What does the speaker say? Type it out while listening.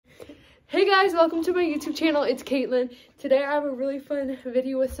Hey guys, welcome to my YouTube channel. It's Katelyn. Today I have a really fun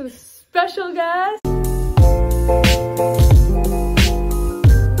video with some special guests.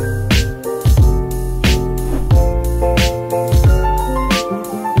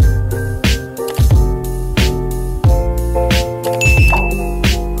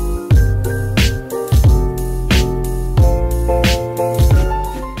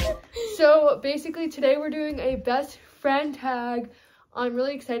 So basically today we're doing a best friend tag. I'm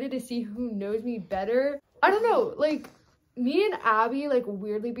really excited to see who knows me better. I don't know, like, me and Abby, like,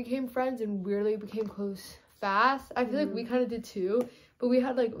 weirdly became friends and weirdly became close fast. I feel like we kind of did too, but we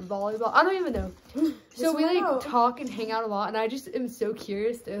had, like, volleyball. I don't even know. So we, like, talk and hang out a lot, and I just am so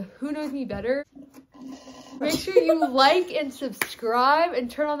curious to who knows me better. Make sure you like and subscribe and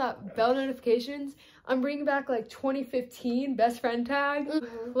turn on that bell notifications. I'm bringing back like 2015 best friend tag.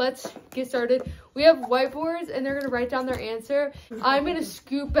 Let's get started. We have whiteboards and they're gonna write down their answer. I'm gonna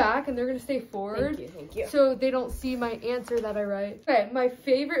scoot back and they're gonna stay forward. Thank you. So they don't see my answer that I write. Okay, my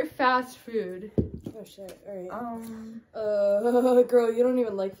favorite fast food. Oh shit, alright. Girl, you don't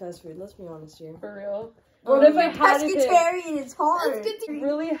even like fast food, let's be honest here. For real. What if I had to pick? Pescatarian, it's hard.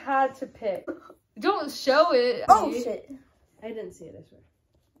 Really had to pick. Don't show it. Oh shit. I didn't see it, I swear.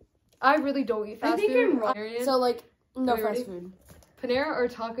 I really don't eat fast food. I'm wrong. So like, no fast food. Panera or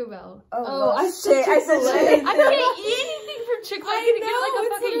Taco Bell? Oh, I said shit. I can't eat anything from Chick-fil-A. I can get like a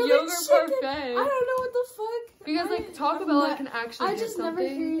fucking yogurt parfait. I don't know what the fuck. Because like Taco Bell, I can actually I get just something.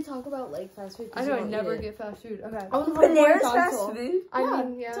 never hear you talk about like fast food. I know, I never get fast food. Okay. Panera's fast food? I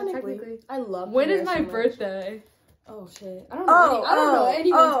mean, yeah, technically. I love When is Panera my so much. birthday? Oh shit. I don't know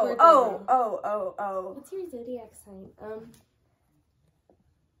anyone's birthday. Oh. What's your zodiac sign?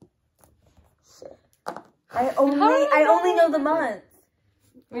 I only know the month.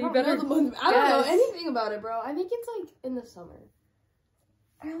 Well, you better I don't know anything about it, bro. I think it's like in the summer.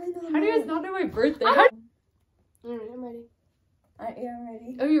 I only know the month. How do you guys not know my birthday? Alright, I'm ready. Yeah, I'm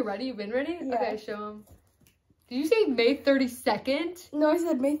ready. Oh, you're ready? You've been ready? Yeah. Okay, show them. Did you say May 32nd? No, I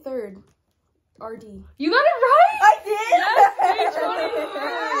said May 3rd. RD. You got it right! I did! Yes,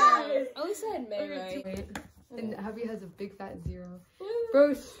 May 20th! At least I had May, right? Wait. And Abby has a big fat 0.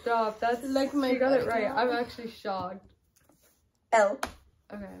 Bro, stop. That's like my you got it right. I'm actually shocked. L.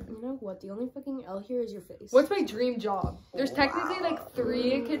 Okay. You know what? The only fucking L here is your face. What's my dream job? There's technically like 3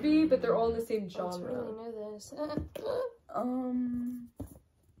 it could be, but they're all in the same I genre. really know this.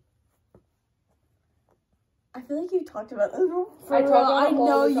 I feel like you talked about this before. I talk about I it all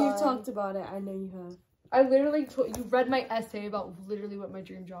know the you time. talked about it. I know you have. I literally told you read my essay about literally what my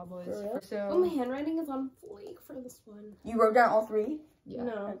dream job was. For real? So Oh, my handwriting is on fleek for this one. You wrote down all 3? yeah.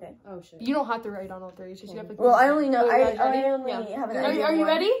 No. Okay. Oh shit. You don't have to write on all 3. It's just you have to. Well, I only know. Oh, you guys ready? I only Yeah. have an Are idea. you of one.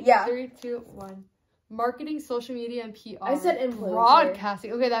 ready? Yeah. 3, 2, 1. Marketing, social media, and PR. I said influencer.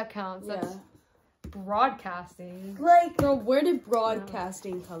 Broadcasting. Okay, that counts. Yeah. That's broadcasting. Like, Girl, where did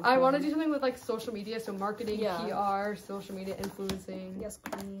broadcasting come from? I want to do something with like social media, so marketing, Yeah. PR, social media influencing. Yes,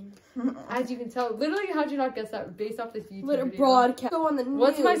 queen. As you can tell, literally, how'd you not guess that based off this YouTube Literally video? broadcast. Go on the news.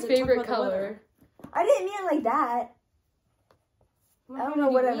 What's my and talk favorite about the color? weather. I didn't mean it like that. I don't know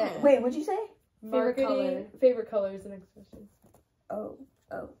what I meant. Wait, what'd you say? Favorite color. Marketing. Favorite color is the next question. Oh.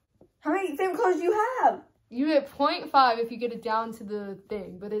 How many favorite colors do you have? You get 0.5 if you get it down to the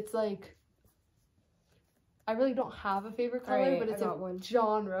thing, but it's like, I really don't have a favorite color, Alright, but it's I a got one.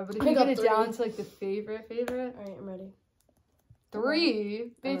 genre. But if I you got get it 3. down to like the favorite, Alright, I'm ready. 3,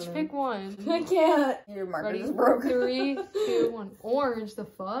 I don't bitch, know. pick one. I can't. Your marker Ready? is broken. 3, 2, 1. Orange, the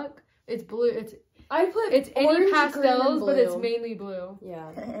fuck? It's blue. It's any orange, green, pastels, and but it's blue. mainly blue.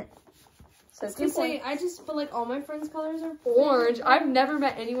 Yeah. So I was gonna say, I just feel like all my friends' colors are Orange. I've never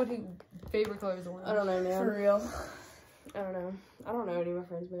met anyone who favorite color is orange. I don't know, man. For real. I don't know. I don't know any of my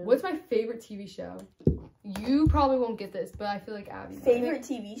friends, man. What's my favorite TV show? You probably won't get this, but I feel like Abby. might. Favorite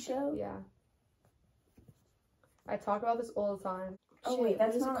TV show? Yeah. I talk about this all the time. Oh Shit, wait,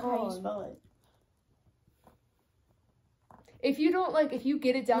 that's what is it not how you called? spell it. If you don't like, if you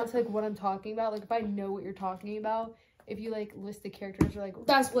get it down to like what I'm talking about, like if I know what you're talking about, if you like list the characters or like.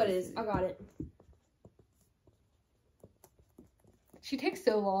 That's what it is. I got it. She takes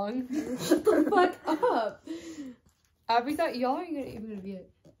so long. Shut the fuck up. Abby thought y'all aren't even gonna be it.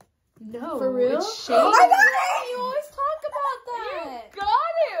 No. For real? It's Shane. Oh, I got it! You always talk about that. You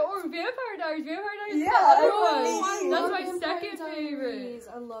got it! Or Vampire Diaries. Vampire Diaries is Yeah, the other I one. love That's my Vampire second favorite. Diaries.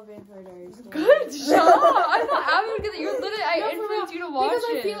 I love Vampire Diaries. Good job! I thought Abby would get it. You're literally, I No, for influenced real. you to watch Because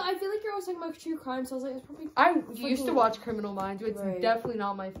it. I feel like you're always talking about true crime, so I was like, it's probably. I used to freaking- watch Criminal Minds, but it's Right. definitely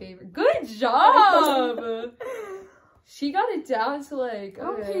not my favorite. Good job! She got it down to like, I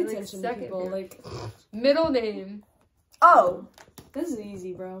don't okay, pay like attention to second people. favorite. Like, Middle name. Oh. this is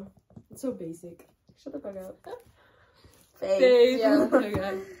easy, bro. It's so basic. Shut the fuck up. Face. Yeah. Okay,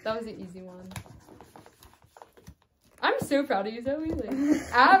 that was an easy one. I'm so proud of you, Zoe. Like,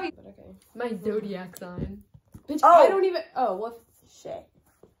 Abby, But okay. my zodiac sign. Bitch, Oh. I don't even. Oh, what? Shit.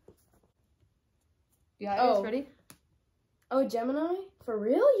 Yeah, Oh. guys ready? Oh, Gemini? For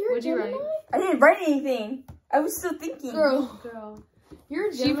real? You're What'd a you Gemini? write? I didn't write anything. I was still thinking. Girl. You're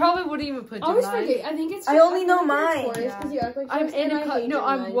a Gemini. She probably wouldn't even put I always Gemini. forget. I think it's. I only know mine. Because you act like I'm Taurus, and I hate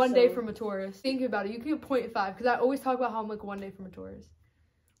I'm Gemini, 1 day so- from a Taurus. Think about it. You can get 0.5 because I always talk about how I'm like 1 day from a Taurus.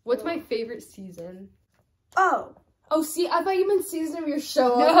 What's my favorite season? Oh. Oh, see, I thought you meant season of your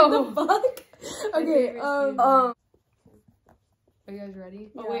show. No. What the fuck? Okay. favorite season. Um. Are you guys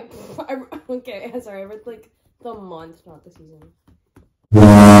ready? Oh wait. Okay. Sorry. I read like the month, not the season.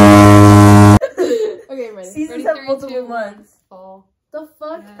 Okay, I'm ready. Seasons Ready, have 3, multiple 2, months. Fall. The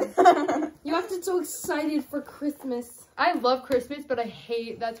fuck? Yeah. You have to be so excited for Christmas. I love Christmas, but I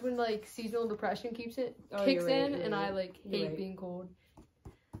hate. That's when like seasonal depression kicks Oh, in, you're right, and you're I right. like You're hate right. being cold.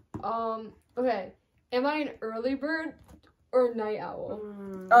 Okay. Am I an early bird or a night owl?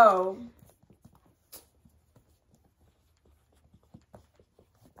 Oh.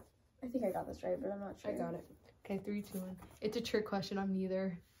 I think I got this right, but I'm not sure. I got it. Okay, 3, 2, 1. It's a trick question. I'm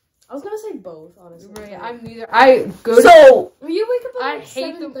neither. I was gonna say both, honestly. Right, I'm neither. I go to. So. You wake up at I like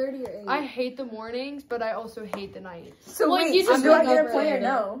hate the- 7:30 or 8. I hate the mornings, but I also hate the night. So Well, wait. you just do I wake get a up point or early.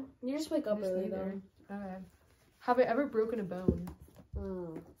 no? You just wake up Just early neither. though. Okay. Have I ever broken a bone?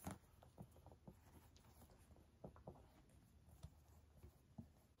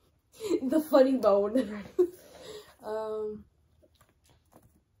 The funny bone.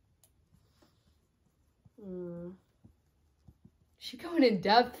 She going in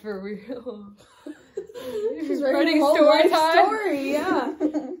depth for real. She's writing a whole story life time. Story, yeah.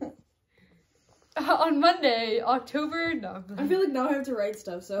 On Monday, October. No, I feel like now I have to write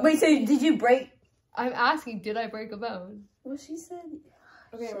stuff. So Wait, so did you break? I'm asking, did I break a bone? Well, she said.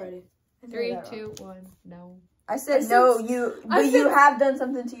 okay, I'm ready. 3, 2, 1. No. I said I no. said- You, I but you said- have done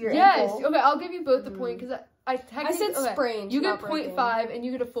something to your Yes. ankle. Okay, I'll give you both the point because I technically. I said okay, sprained. You not get breaking. 0.5 and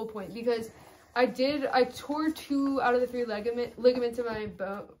you get a full point because I tore 2 out of the 3 ligaments in my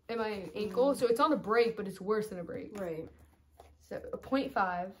my ankle, so it's not a break, but it's worse than a break. Right. So a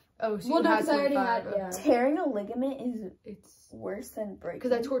 0.5. Oh, so Well, you no, had 'cause I already 0.5. had- Okay. yeah. Tearing a ligament is It's worse than breaking.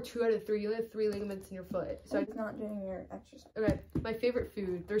 because I tore 2 out of 3. You have 3 ligaments in your foot. So It's not doing your exercise. okay, my favorite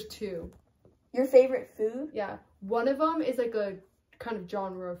food. There's 2. Your favorite food? Yeah, one of them is like a kind of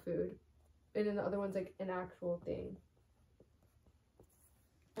genre of food, and then the other one's like an actual thing.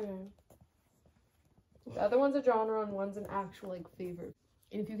 Okay. The other one's a genre and one's an actual like favorite.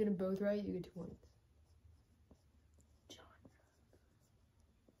 And if you get them both right, you get 2 points.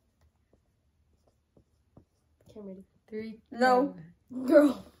 Okay, I'm ready. 3. No.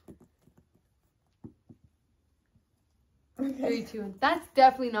 Girl. 3, 2, 1. That's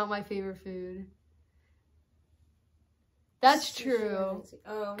definitely not my favorite food. That's true.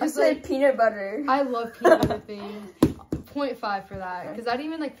 I 'Cause, said like, peanut butter. I love peanut butter things. 0.5 for that because I didn't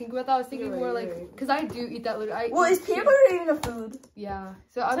even like think about that. I was thinking You're more right, like you're right. because I do eat that. Well, is peanut butter even a food? Yeah,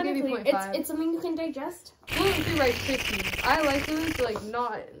 so I'll give you Technically, 0.5. it's something you can digest. Gluten-free Rice Krispies. I like those, but like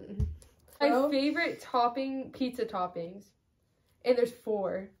not. My Oh. favorite pizza toppings, and there's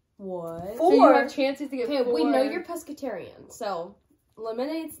 4. What? Four. So you have chances to get Okay, 4. we know you're pescatarian, so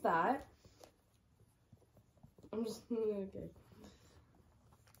eliminates that. I'm just okay.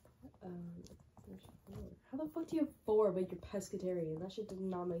 There's 4. How the fuck do you have 4 but you're pescatarian? That shit does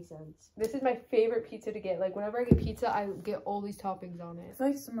not make sense. This is my favorite pizza to get. Like whenever I get pizza, I get all these toppings on it. I feel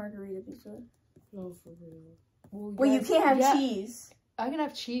like it's a margarita pizza. No, for real. Well, Wait, you guys- can't have yeah, cheese. I can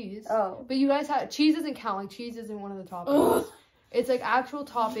have cheese. Oh. But you guys have cheese doesn't count. Like cheese isn't one of the toppings. Ugh. It's like actual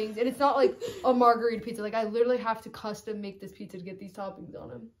toppings, and it's not like a margarita pizza. Like I literally have to custom make this pizza to get these toppings on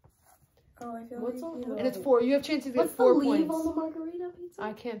them. Oh, I feel What's like on- you And it's know. 4. You have chances to get What's the 4 leave points. on the margarita pizza?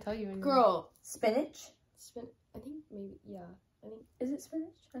 I can't tell you anymore. Girl. Spinach? I think maybe, yeah. I think Is it spinach?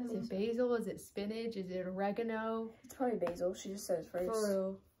 I Is don't it know. basil? Is it spinach? Is it oregano? It's probably basil. She just said it first. for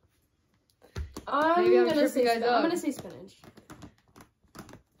real. Maybe I'm gonna tripping say you guys I'm up. gonna say spinach.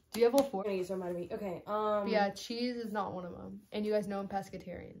 Do you have all 4? I'm gonna get so mad at me. Okay, But yeah, cheese is not one of them. And you guys know I'm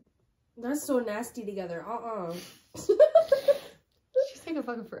pescatarian. That's so nasty together. She's taking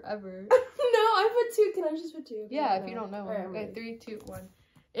fucking forever. No, I put 2. Can I just put 2? Yeah, if you don't know. Alright, I'm Okay, ready. 3, 2, 1.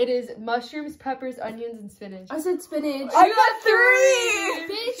 It is mushrooms, peppers, onions, and spinach. I said spinach. I got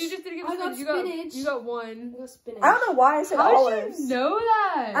 3! Bitch, You just didn't give I me got spinach. spinach. You got 1. I got spinach. I don't know why I said How olives. did you know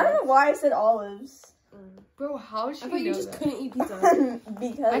that? I don't know why I said olives. Bro, how did I she thought you know just that? couldn't eat pizza.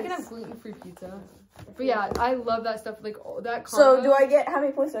 Because I can have gluten-free pizza. But yeah, I love that stuff. Like all that. So combo. do I get, how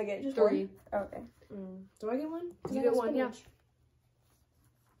many points do I get? Just 3. one? Oh, okay. Do I get one? 'Cause You I get got 1, yeah. spinach.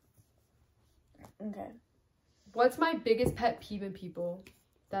 Okay. What's my biggest pet peeve in people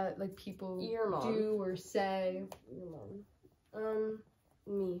that like people Your mom. do or say? Your mom.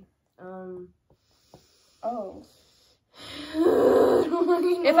 Me. Oh.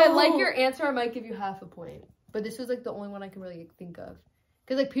 If I like your answer, I might give you half a point. But this was like the only one I can really think of.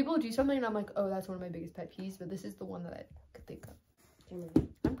 Because like people do something and I'm like, oh, that's one of my biggest pet peeves. But this is the one that I could think of.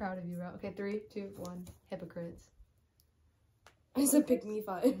 I'm proud of you, bro. Okay, 3, 2, 1. Hypocrites. I said pick me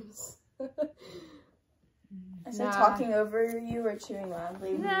vibes. I said talking over you or chewing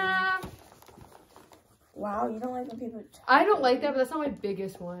loudly. Nah. Wow, you don't like when people talk I don't like over that, but that's not my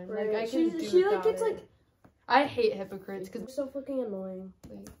biggest one. Right. Like I can do She without like gets it. like I hate hypocrites because so fucking annoying.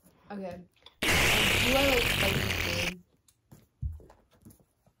 okay. Do I like spicy food?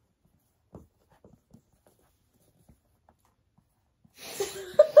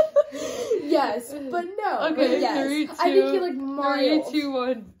 Yes, but no. Okay, but yes. 3, 2, I think you like mild. 3, 2,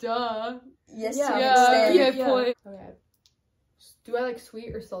 1, duh. Yes, Yeah. to an Yeah, extent. yeah, Yeah. point. Okay. Do I like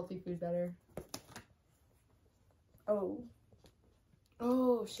sweet or salty food better? Oh,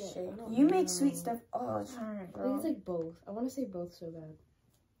 Oh shit. shit. I don't You make know. sweet stuff all the time, I think girl. it's like both. I want to say both so bad.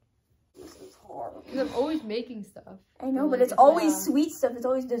 This is hard. Because I'm always making stuff. I know, but Like, it's always yeah. sweet stuff. It's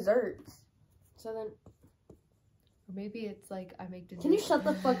always desserts. So then, Or maybe it's like I make dessert. can you shut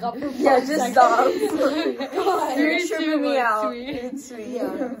the fuck up? For Yeah, 5 just seconds? stop. God. You're 3, 2, tripping me 1, out. sweet. It's sweet.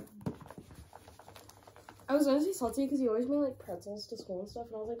 Yeah. I was gonna say salty because you always made like pretzels to school and stuff,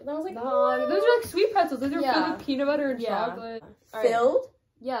 and I was like, No, those are like sweet pretzels. Those are Yeah. filled with peanut butter and Yeah. chocolate. Alright. Filled?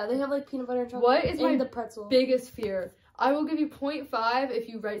 Yeah, they have like peanut butter and chocolate. What is in my the pretzel? biggest fear? I will give you 0.5 if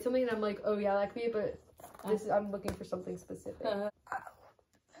you write something and I'm like, oh yeah, that could be it, but this is, I'm looking for something specific. I'm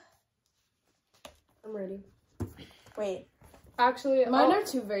ready. Wait. Actually, Mine are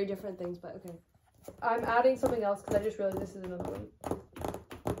 2 very different things, but okay. I'm adding something else because I just realized this is another one.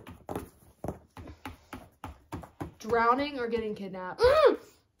 Drowning or getting kidnapped?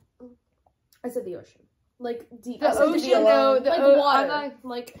 I said the ocean. Like deep. The I said ocean, alone. no. The like I'm water. like,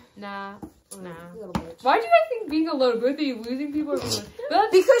 Like nah. Nah. little bitch. Why do you guys think being alone, both of you losing people? Or being alone?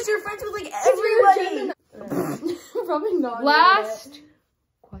 Because you're friends with like everybody. Probably not. Last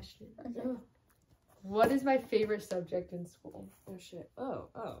question. Okay. What is my favorite subject in school? Oh shit. Oh.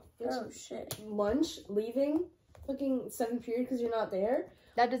 Oh shit. Lunch, leaving, fucking 7th period because you're not there.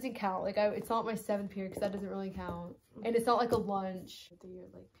 That doesn't count. Like, it's not my 7th period because that doesn't really count. And it's not like a lunch. Your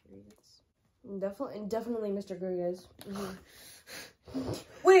like periods. Definitely Mr. Gurgis.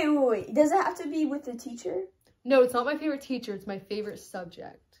 Wait. Does it have to be with the teacher? No, it's not my favorite teacher. It's my favorite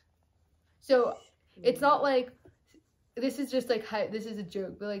subject. So, it's not like, this is just like, this is a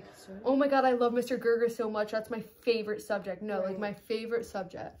joke. But like, oh my god, I love Mr. Gerger so much. That's my favorite subject. No, like Right. my favorite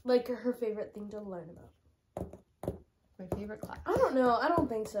subject. Like her favorite thing to learn about. My favorite class. I don't know. I don't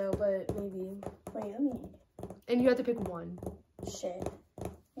think so, but maybe. Wait, let me. And you have to pick one. Shit. Yeah,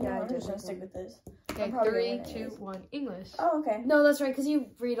 Yeah, I I'm did just gonna pick stick one. with this. Okay, I'm probably 3, gonna win 2, anyways. 1. English. Oh, okay. No, that's right, because you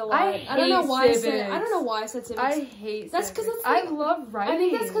read a lot. I don't know hate why civics. I don't know why I said civics. I hate That's 'cause civics. it's like- I love writing. I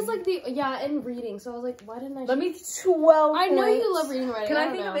think that's because like and reading. So I was like, why didn't I? Let me. 12 I know you points. love reading and writing. Can I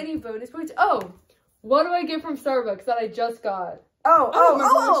don't think know. of any bonus points? Oh, what do I get from Starbucks that I just got? I don't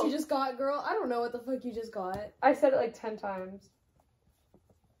remember what Oh. you just got, girl. I don't know what the fuck you just got. I said it like 10 times.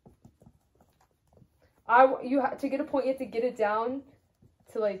 To get a point, you have to get it down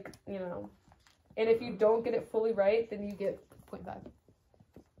to like, you know. And if you don't get it fully right, then you get 0.5.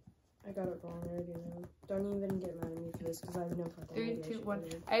 I got it wrong already. Now. Don't even get mad at me for this because I have no fucking 3, idea. 2, shit 1.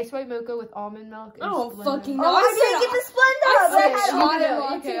 about it. Ice white mocha with almond milk. And Oh, Splenda. fucking Oh, no. I didn't get the Splenda. I but I said had chocolate almond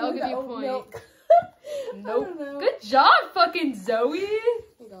milk. Okay, I'll give you a point. Milk. Nope. I don't know. Good job, fucking Zoe. Oh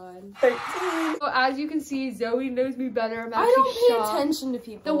my god. 13. So as you can see, Zoe knows me better. I'm I actually don't pay shocked. attention to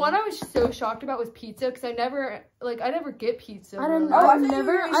people. The one I was so shocked about was pizza because I never get pizza. I don't know. Oh, I I've thought you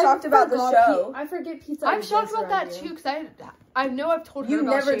never. were shocked about the forgot show. I forget pizza. I'm shocked exists about that around too here. because I know I've told her You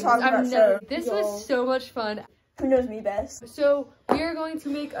about never Shameless. talked I've about never. show. This Yo. was so much fun. Who knows me best? So we are going to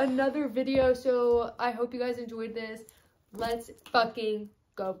make another video. So I hope you guys enjoyed this. Let's fucking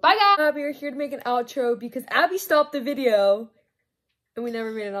go. Bye guys. We are here to make an outro because Abby stopped the video and we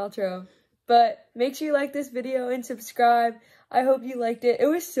never made an outro. But make sure you like this video and subscribe. I hope you liked it. It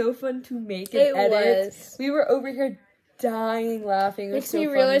was so fun to make and edit. was. We were over here dying laughing. It was Makes so me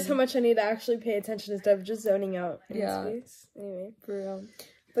realize funny. how much I need to actually pay attention instead of just zoning out. In Yeah. Space. Anyway. For real.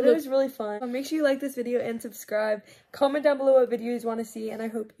 But it was really fun. Make sure you like this video and subscribe. Comment down below what videos you want to see, and I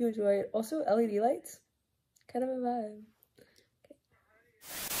hope you enjoy it. Also, LED lights. Kind of a vibe.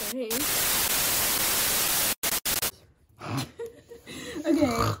 Hey. Okay.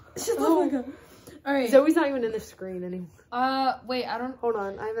 Shut the fuck up. Alright. Zoe's not even in the screen anymore. Wait, I don't. Hold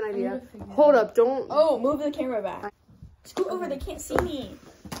on, I have an idea. gonna figure it Hold up, don't. Oh, move the camera back. Scoot over, they can't see me.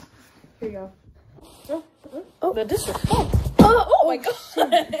 Here you go. Oh, the disrespect. Oh my god.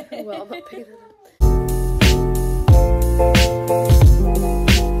 Well, I'm not picking it up.